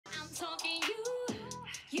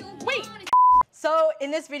Wait! So in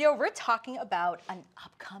this video, we're talking about an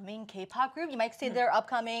upcoming K-pop group. You might say they're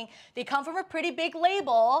upcoming. They come from a pretty big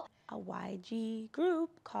label. A YG group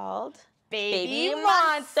called BABYMONSTER.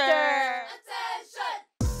 Attention!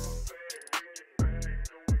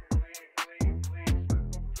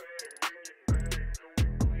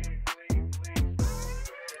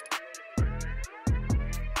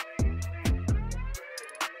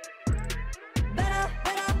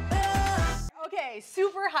 Okay,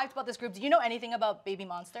 super hyped about this group. Do you know anything about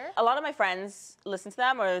BABYMONSTER? A lot of my friends listen to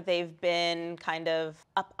them, or they've been kind of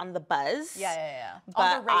up on the buzz. Yeah. But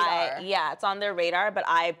On the radar. yeah, it's on their radar, but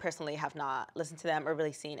I personally have not listened to them or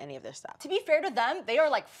really seen any of their stuff. To be fair to them, they are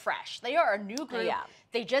like fresh. They are a new group. Yeah.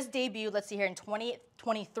 They just debuted, let's see here, in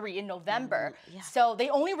 2023 in November. Yeah. So they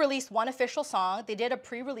only released one official song. They did a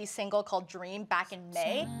pre-release single called Dream back in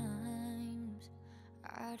May.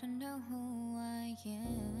 I don't know who I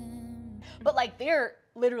am. But like, they're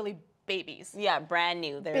literally babies. Yeah, brand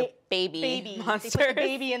new. They're baby monsters. They put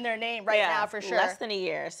baby in their name right now for sure. Less than a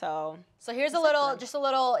year, so. So here's just a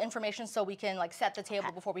little information so we can like set the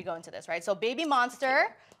table before we go into this, right? So BABYMONSTER,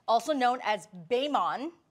 also known as Baemon.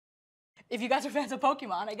 If you guys are fans of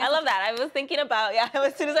Pokemon, I guess. I love that. I was thinking about,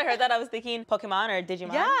 as soon as I heard that, I was thinking Pokemon or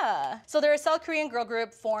Digimon. Yeah. So they're a South Korean girl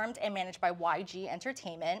group formed and managed by YG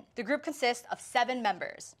Entertainment. The group consists of 7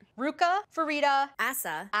 members: Ruka, Pharita,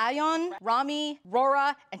 Ahyeon, Rami,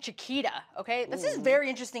 Rora, and Chiquita. Okay, this is very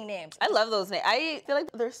interesting names. I love those names. I feel like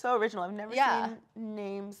they're so original. I've never seen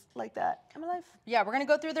names like that in my life. Yeah, we're gonna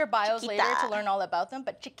go through their bios Chiquita. later to learn all about them,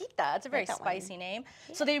 but Chiquita, it's a very spicy name.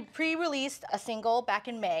 Yeah. So they pre-released a single back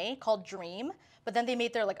in May called Dream, but then they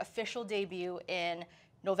made their like official debut in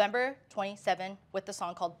November 27 with the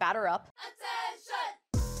song called Batter Up.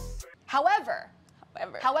 Attention! However,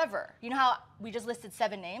 you know how we just listed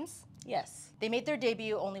 7 names? Yes. They made their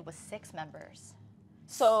debut only with 6 members.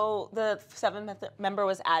 So the 7th member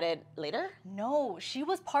was added later? No, she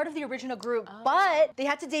was part of the original group, but they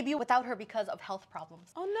had to debut without her because of health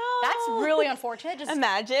problems. Oh no. That's really unfortunate. Just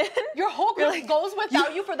imagine. Your whole group goes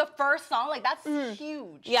without you for the first song. Like, that's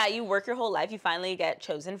huge. Yeah, you work your whole life, you finally get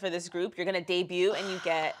chosen for this group, you're gonna debut and you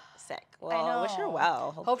get sick. Well, I wish her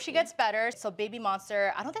well. Hope she gets better. So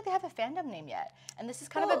BABYMONSTER, I don't think they have a fandom name yet. And this is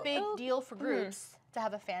kind of a big deal for groups to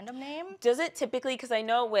have a fandom name. Does it typically, because I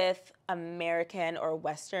know with American or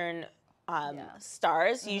Western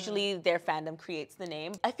stars, usually their fandom creates the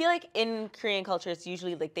name. I feel like in Korean culture, it's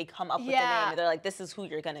usually like they come up with the name and they're like, this is who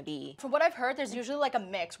you're gonna be. From what I've heard, there's usually like a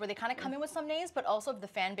mix where they kind of come in with some names, but also if the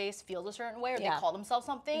fan base feels a certain way or they call themselves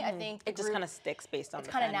something, I think it just kind of sticks based on it's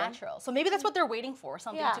the kind of fandom. natural. So maybe that's what they're waiting for,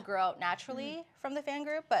 something to grow out naturally from the fan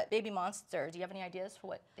group. But BABYMONSTER, do you have any ideas for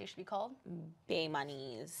what they should be called?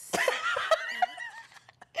 Baymonies.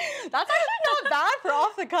 That's actually not bad for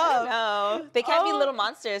off the cuff. No, they can't be little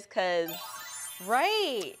monsters because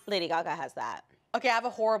Lady Gaga has that. Okay, I have a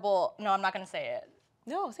horrible, no, I'm not gonna say it.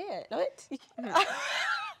 No, say it. No, it.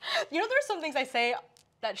 You know, there's some things I say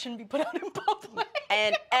that shouldn't be put out in public.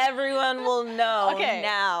 And everyone will know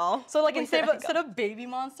now. So like instead of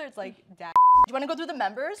BABYMONSTER, it's like dad. Do you wanna go through the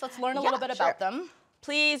members? Let's learn a little bit about them.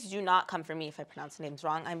 Please do not come for me if I pronounce the names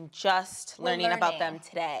wrong. I'm just learning about them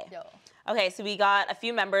today. Yo. Okay, so we got a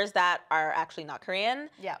few members that are actually not Korean.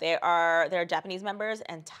 Yeah. They're Japanese members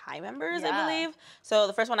and Thai members, I believe. So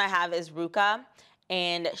the first one I have is Ruka,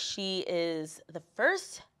 and she is the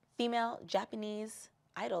first female Japanese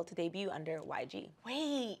idol to debut under YG.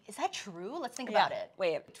 Wait, is that true? Let's think about it.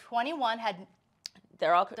 Wait. 21 had.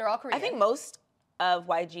 They're all Korean. I think most of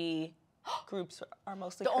YG groups are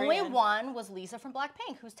mostly Korean. The only one was Lisa from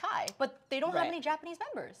Blackpink, who's Thai, but they don't have any Japanese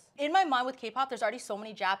members. In my mind with K-pop, there's already so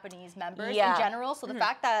many Japanese members in general, so the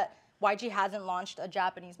fact that YG hasn't launched a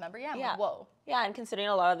Japanese member, I'm like, whoa. Yeah, and considering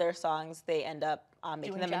a lot of their songs, they end up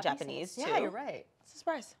making them in Japanese too. Yeah, you're right. It's a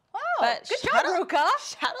surprise. Wow, but good job, Ruka.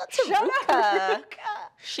 Shout out to Ruka.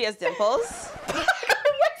 She has dimples.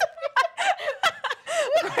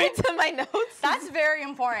 According to my notes. That's very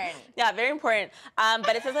important. Yeah, very important.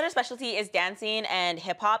 But it says that her specialty is dancing and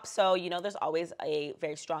hip hop. So, you know, there's always a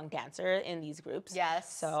very strong dancer in these groups.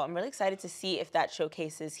 Yes. So I'm really excited to see if that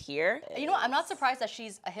showcases here. You know what? I'm not surprised that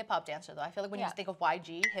she's a hip hop dancer though. I feel like when you think of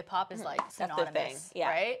YG, hip hop is like synonymous. That's the thing. Yeah,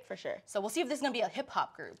 right? For sure. So we'll see if this is gonna be a hip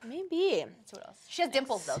hop group. Maybe. Let's see what else. She has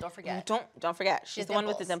dimples though, don't forget. Don't forget. She's the one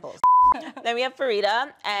with the dimples. Then we have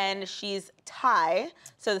Pharita, and she's Thai.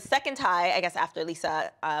 So the second Thai, I guess, after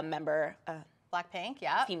Lisa, member, Blackpink,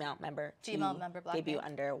 yeah. female member Blackpink. debut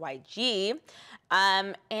under YG.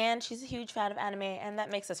 And she's a huge fan of anime, and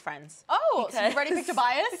that makes us friends. Oh, so you've already picked a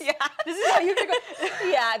bias? Yeah. This is how you pick a...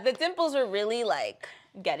 Yeah, the dimples are really like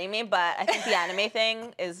getting me, but I think the anime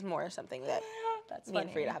thing is more something that That's me and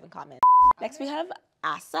funny. Pharita have in common. Next we have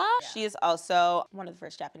Asa. She is also one of the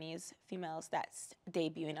first Japanese females that's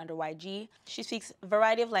debuting under YG. She speaks a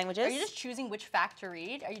variety of languages. Are you just choosing which fact to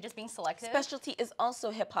read? Are you just being selective? Specialty is also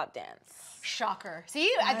hip hop dance. Shocker.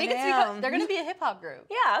 See, I think Damn. they're gonna be a hip hop group.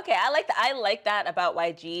 Yeah, okay. I like that about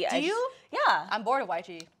YG. Do you? Yeah. I'm bored of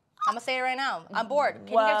YG. I'm gonna say it right now. I'm bored. Can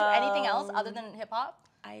you guys do anything else other than hip hop?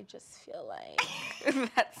 I just feel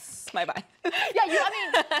like that's my vibe. Yeah, I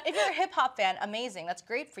mean, if you're a hip hop fan, amazing. That's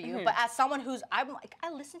great for you. But as someone I'm like,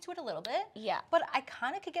 I listen to it a little bit. Yeah. But I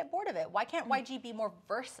kind of could get bored of it. Why can't YG be more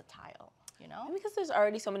versatile? You know? Because there's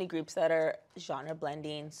already so many groups that are genre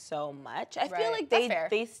blending so much. I feel Right. like That's fair.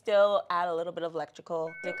 they still add a little bit of electric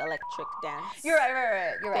dance. You're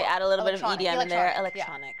right. You're right. They add a little bit of EDM in there.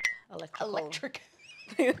 Electronic, Electronic.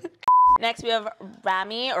 yeah. Electric. Next we have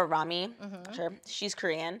Rami or Rami. Sure. She's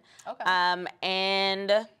Korean. Okay.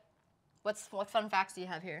 And What fun facts do you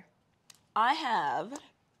have here? I have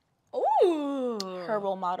Ooh. her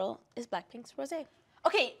role model is Blackpink's Rosé.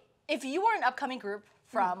 Okay, if you are an upcoming group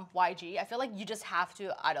from YG, I feel like you just have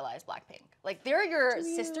to idolize Blackpink. Like, they're your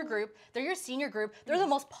sister group, they're your senior group, they're the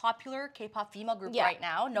most popular K-pop female group Yeah. right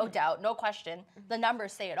now, no doubt, no question. The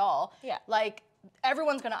numbers say it all. Yeah. Like,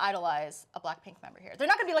 everyone's gonna idolize a Blackpink member here. They're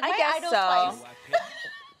not gonna be like, I my guess idol so. twice.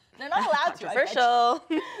 They're not allowed to. I bet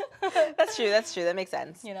Controversial. That's true. That makes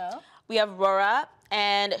sense. you know? We have Rora,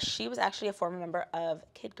 and she was actually a former member of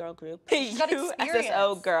kid girl group She's got USSO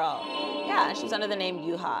experience. Girl. Yeah, she was under the name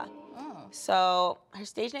Yuha. So her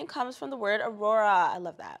stage name comes from the word Aurora. I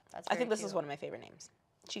love that. That's I think very this is cute. one of my favorite names.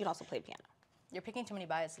 She can also play piano. You're picking too many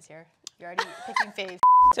biases here. You're already picking faves.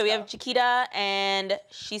 So we have Chiquita, and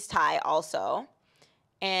she's Thai also.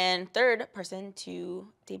 And third person to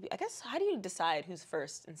debut. I guess, how do you decide who's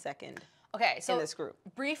first and second Okay, so in this group?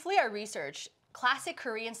 briefly I researched classic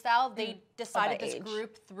Korean style. They decided by this age.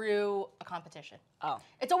 group through a competition. Oh.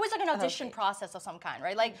 It's always like an audition Okay. process of some kind,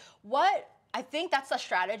 right? Like what I think that's a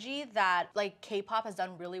strategy that like K-pop has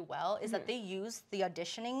done really well is that they use the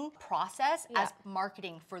auditioning process Yeah. as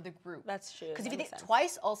marketing for the group. That's true. Because if That you think makes sense.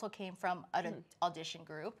 Twice also came from an audition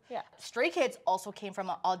group. Yeah. Stray Kids also came from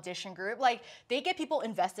an audition group. Like they get people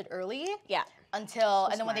invested early. Yeah. Until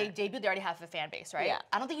and then when they smart. debut, they already have a fan base, right? Yeah.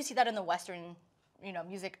 I don't think you see that in the Western,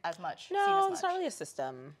 music as much. seen No, as it's much. not really a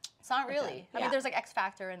system. It's not really. I Yeah. mean, there's like X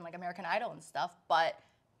Factor and like American Idol and stuff, but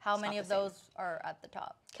how many not of the same. those are at the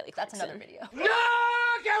top? Kelly That's another Clarkson. video.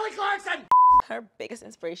 Kelly Clarkson! Her biggest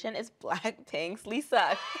inspiration is Blackpink's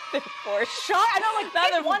Lisa. For Shot. I know, like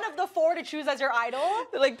Not pick the- one of the four to choose as your idol.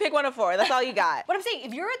 Like pick one of four. That's all you got. But I'm saying,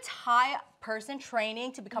 if you're a Thai person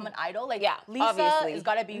training to become an idol, like Yeah, Lisa obviously. has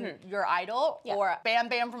got to be your idol, Yeah. or Bam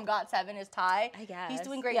Bam from GOT7 is Thai. I guess. He's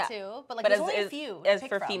doing great Yeah. too. But like, But there's as, only a as, few. to as pick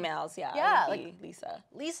for from. females, yeah, Yeah, it would like- be Lisa.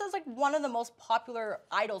 Lisa's like one of the most popular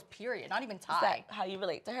idols. Period. Not even Is Thai. that how you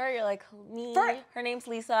relate to her? You're like me. For- Her name's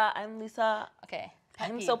Lisa. I'm Lisa. Okay. pet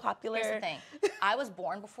I'm peeve. so popular. Here's the thing. I was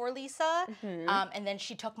born before Lisa, and then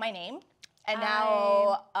she took my name, and I now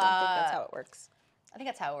don't think that's how it works. I think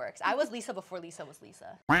that's how it works. I was Lisa before Lisa was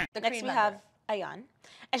Lisa. The Next Korean we member. have Ahyeon,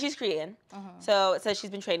 and she's Korean. So it says she's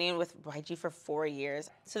been training with YG for 4 years.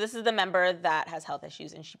 So this is the member that has health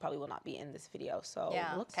issues, and she probably will not be in this video. So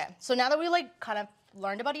Yeah. it looks Okay. So now that we like kind of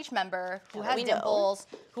learned about each member, who Now has we know. dimples,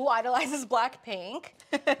 who idolizes Blackpink,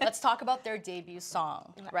 let's talk about their debut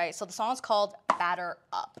song, right? So the song is called "Batter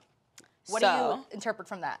Up." What do So- you interpret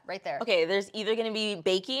from that right there? Okay, there's either gonna be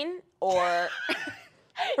baking or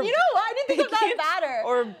You know what? I didn't think of that Baking batter.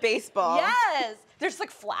 or baseball. Yes. There's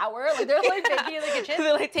like flour. Like they're like baking in the kitchen.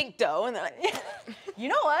 They like take dough and they're like, You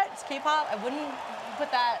know what? It's K-pop. I wouldn't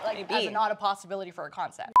put that like as Maybe. not a possibility for a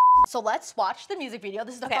concept. So let's watch the music video.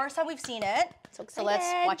 This is the Okay. first time we've seen it. So let's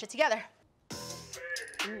excited. watch it together.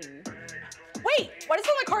 Wait, why does it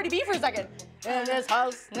sound like Cardi B for a second? In this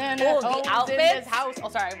house, in Oh, this the house, in this outfits? house. Oh,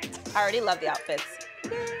 sorry. I already love the outfits.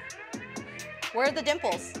 Where are the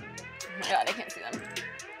dimples? Oh my god, I can't see them.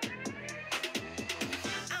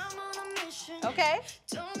 I'm on a mission. Okay.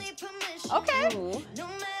 Don't need permission. Okay. Ooh, No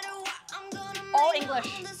matter what, I'm gonna All make English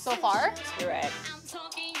my own so far. decision. you're right. I'm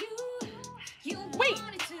talking you Wait.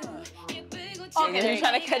 wanted to. You big or Okay, You're there you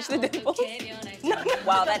trying to catch the dimples.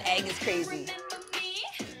 Wow, that egg is crazy.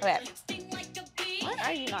 Okay, Sting like a bee. why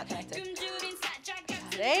are you not connected?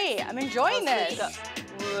 Hey, I'm enjoying this.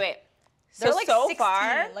 Wait. They're So, like so 16.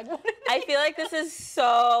 far, Like, what I feel like this is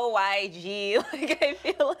so YG. Like, I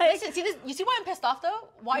feel like, Listen, see this? You see why I'm pissed off though?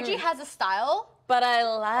 YG has a style. but I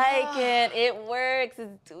like it. It works.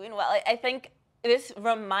 It's doing well. I think this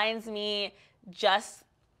reminds me just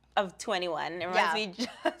of 21. It reminds me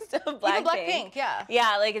just of Blackpink. Even Blackpink, yeah.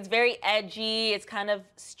 Yeah, like it's very edgy. It's kind of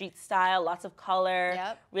street style, lots of color.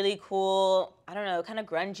 Yep. Really cool. I don't know, kind of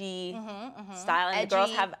grungy style. And the girls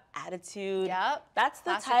Edgy. have attitude. Yep. That's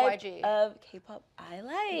the Classic type YG. of K-pop I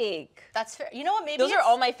like. That's fair. You know what? Maybe Those are it's-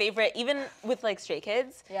 all my favorite, even with like Stray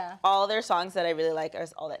Kids. Yeah. All their songs that I really like are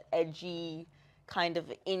all that edgy, kind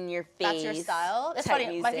of in your face. That's your style. It's type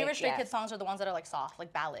funny. My music, favorite Stray yeah. Kids songs are the ones that are like soft,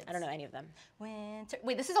 like ballads. I don't know any of them. Winter.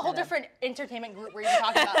 Wait, this is a whole different entertainment group we're even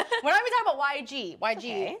talking about. We're not even talking about YG.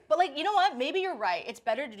 Okay. But like, you know what? Maybe you're right. It's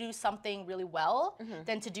better to do something really well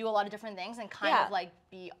than to do a lot of different things and kind Yeah. of like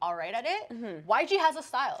be all right at it. YG has a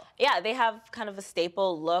style. Yeah, they have kind of a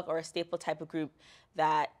staple look or a staple type of group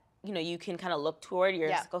that, you know, you can kind of look toward. You're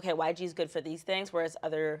just like, okay, YG is good for these things, whereas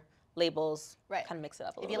other labels Right. kind of mix it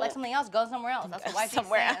up a If little you like bit. something else, go somewhere else. That's what YG's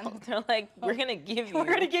Somewhere saying. else. They're like, we're gonna give you. We're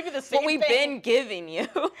gonna give you the same what we've thing. been giving you.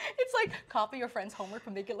 It's like copy your friend's homework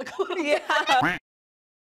and make it look a little Yeah. different.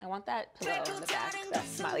 I want that pillow in the back, that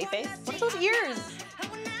smiley face. What are those ears?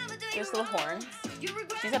 There's little horns.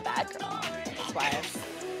 She's a bad girl. That's why.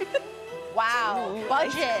 Wow. Ooh,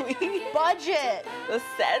 Budget. ice queen. Budget. The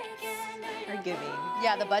sets are giving.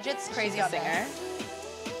 Yeah, the budget's crazy She's a on singer. this.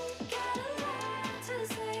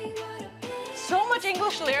 So much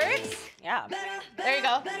English lyrics. Yeah. There you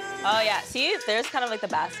go. Oh yeah. See, there's kind of like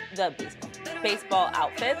the baseball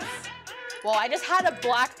outfits. Well, I just had a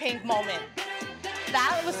Blackpink moment.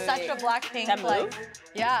 That was such a Blackpink That like, move?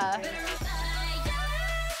 yeah.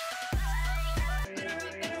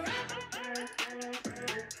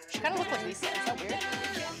 She kind of looked like Lisa. Is that weird?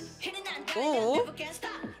 Ooh.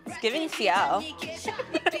 It's giving Xiao.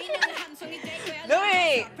 No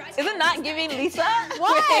wait. Is it not giving Lisa?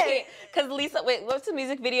 What? Because Lisa, wait, what's the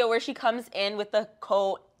music video where she comes in with the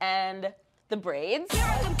coat and the braids?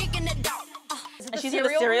 And she's in the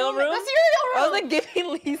cereal room. The cereal room. I was like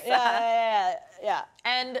giving Lisa. Yeah.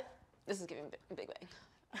 And this is giving Big Bang.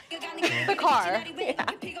 The car. The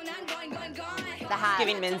hat.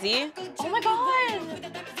 Giving Minzy. Oh my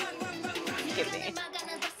god. Give me.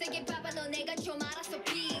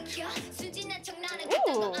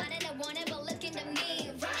 Ooh.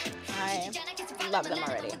 I love them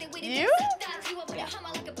already. You? Yeah.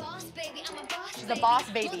 She's a boss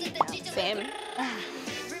baby. Same.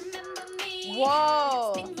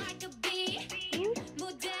 Whoa.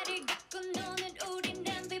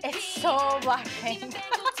 It's so Blackpink.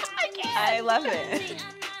 I can't. I love it.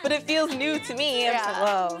 But it feels new to me. I'm just like,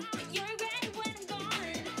 Yeah. whoa.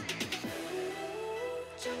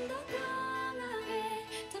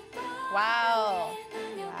 Wow.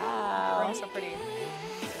 Wow. Room's so pretty.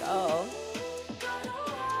 Oh.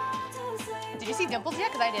 Did you see Dimples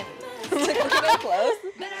yet? Because I didn't. Like, look at her clothes.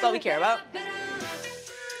 That's all we care about.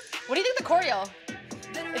 What do you think of the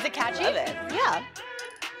choreo? Is it catchy? Love it. Yeah.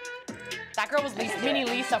 That girl was Lisa, mini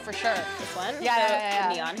Lisa for sure. This one? Yeah,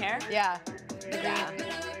 The yeah. neon hair? Yeah. Yeah.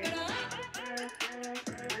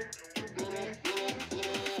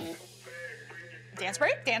 Dance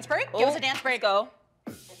break? Dance break? Give us a dance break. Go.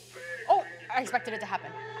 Oh, I expected it to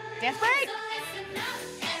happen. Dance break?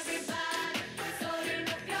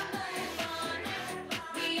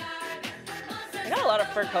 I got a lot of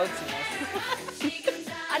fur coats in this.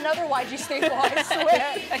 Another YG staple, I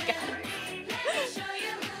swear.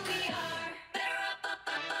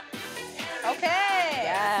 Okay.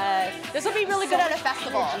 Yes. This will be really good at a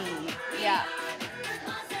festival. Yeah.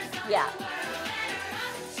 Yeah.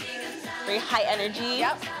 Very high energy.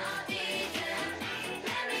 Yep.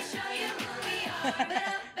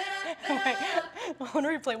 Wait, I want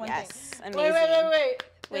to replay one Yes, thing. amazing. Wait.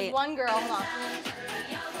 There's Wait. one girl. Hold on.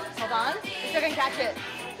 Hold on. See if I can catch it.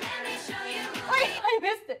 Wait, I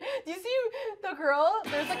missed it. Do you see the girl?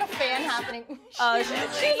 There's like a fan happening. Oh, She's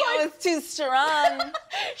it was too strong.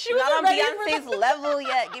 she was Not on ready for Beyonce's the... level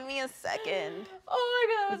yet. Give me a second. Oh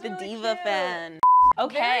my god. With the that's really diva cute. fan. Very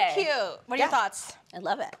Okay. cute. What are your thoughts? I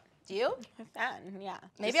love it. Do you? I'm a fan, yeah.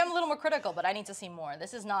 Maybe I'm a little more critical, but I need to see more.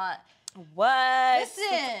 This is not. What? Listen.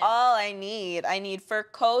 That's all I need. I need fur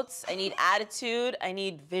coats, I need attitude, I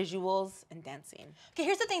need visuals and dancing. Okay,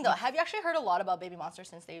 here's the thing though. Have you actually heard a lot about BABYMONSTER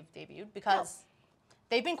since they've debuted? Because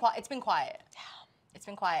they've been quiet. It's been quiet. It's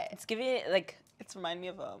been quiet. It's giving it like, it's reminding me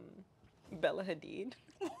of Bella Hadid.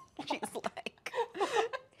 She's like,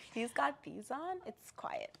 he's got these on, it's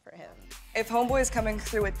quiet for him. If Homeboy is coming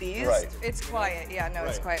through with these, Right. it's quiet. Yeah, no,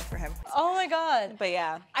 it's Right. quiet for him. Oh my god. But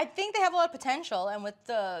yeah. I think they have a lot of potential, and with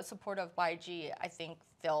the support of YG, I think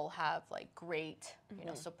they'll have like great, you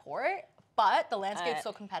know, support. But the landscape's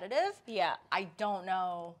so competitive. Yeah. I don't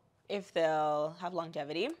know. If they'll have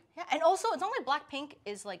longevity. Yeah, and also it's not like Blackpink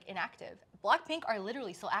is like inactive. Blackpink are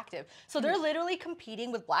literally still active. So they're literally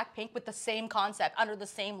competing with Blackpink with the same concept under the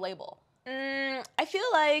same label. I feel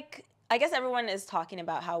like, I guess everyone is talking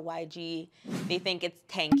about how YG, they think it's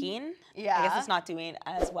tanking. Yeah. I guess it's not doing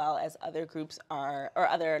as well as other groups are, or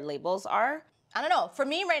other labels are. I don't know. For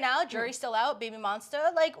me right now, Jury's still out,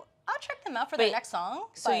 BABYMONSTER, like, I'll check them out for their Wait, next song.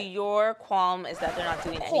 So but- your qualm is that they're not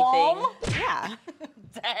doing Qualm? anything. Yeah.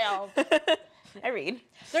 Damn. I read.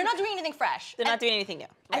 They're not doing anything fresh. They're not doing anything new.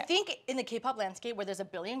 I Right. think in the K-pop landscape where there's a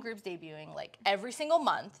billion groups debuting like every single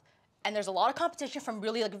month, and there's a lot of competition from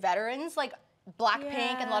really like veterans like Blackpink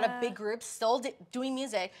and a lot of big groups still doing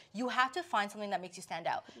music, you have to find something that makes you stand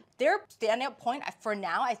out. Their standout point for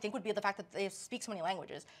now, I think, would be the fact that they speak so many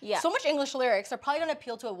languages. Yeah. So much English lyrics, they're probably gonna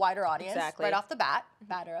appeal to a wider audience right off the bat.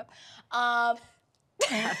 Batter up.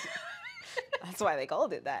 That's why they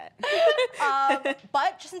called it that.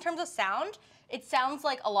 But just in terms of sound, it sounds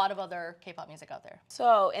like a lot of other K-pop music out there.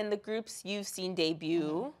 So in the groups you've seen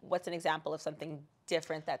debut, what's an example of something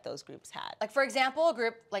different that those groups had? Like for example, a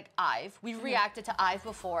group like IVE, we've reacted to IVE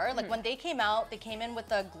before. Like when they came out, they came in with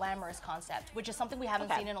a glamorous concept, which is something we haven't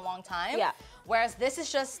seen in a long time. Yeah. Whereas this is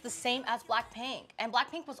just the same as Blackpink. And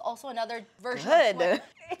Blackpink was also another version Good. of Sway.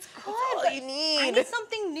 It's good. all but you need. I need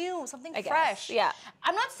something new, something I guess, fresh. yeah.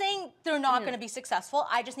 I'm not saying they're not gonna be successful.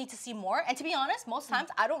 I just need to see more. And to be honest, most times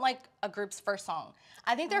I don't like a group's first song.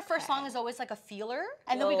 I think their first song is always like a feeler,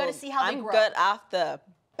 and then we gotta see how they grow. I'm good off the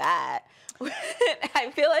bat. I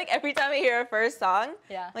feel like every time I hear a first song,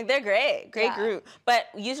 like they're great group. But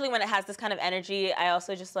usually when it has this kind of energy, I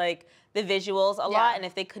also just like the visuals a lot. And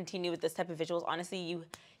if they continue with this type of visuals, honestly,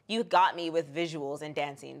 you got me with visuals and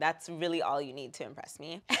dancing. That's really all you need to impress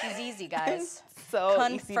me. It's easy, guys. So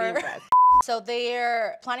easy to impress. So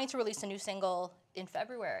they're planning to release a new single in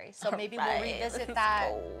February. So maybe we'll revisit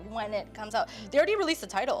that when it comes out. They already released the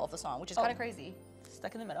title of the song, which is kind of crazy.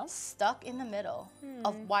 Stuck in the middle? Stuck in the middle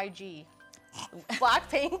of YG.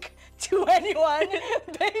 Blackpink to anyone, baby.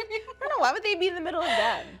 I don't know, why would they be in the middle of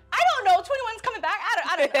them? I don't know. 21's coming back.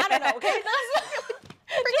 I don't know. Okay,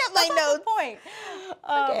 forget my notes. Point.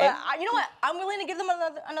 But you know what? I'm willing to give them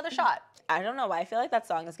another shot. I don't know why. I feel like that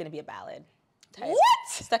song is gonna be a ballad. What?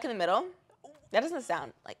 Stuck in the middle? That doesn't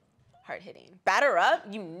sound like hard hitting. Batter Up,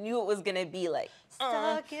 you knew it was gonna be like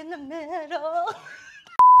stuck in the middle.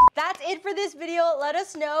 That's it for this video. Let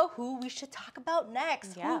us know who we should talk about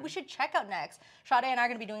next, who we should check out next. Sadé and I are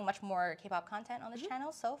going to be doing much more K-pop content on this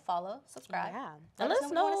channel, so follow, subscribe. Yeah. And let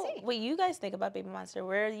us know what you guys think about BABYMONSTER,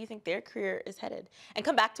 where you think their career is headed. And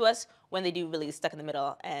come back to us when they do release Stuck in the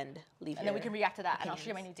Middle and leave And then we can react to that, and I'll show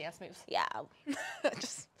you my new dance moves. Yeah.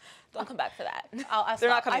 Just don't come back for that. They're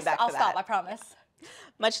not coming back for that. I'll stop, I promise.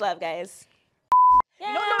 Much love, guys. Yeah.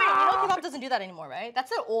 You know K-pop doesn't do that anymore, right?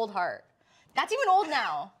 That's an old heart. That's even old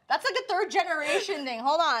now. That's like a third generation thing.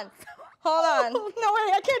 Hold on. Hold on. No,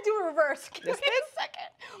 wait, I can't do a reverse. Give me a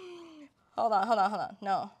second. Hold on.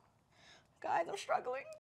 No. Guys, I'm struggling.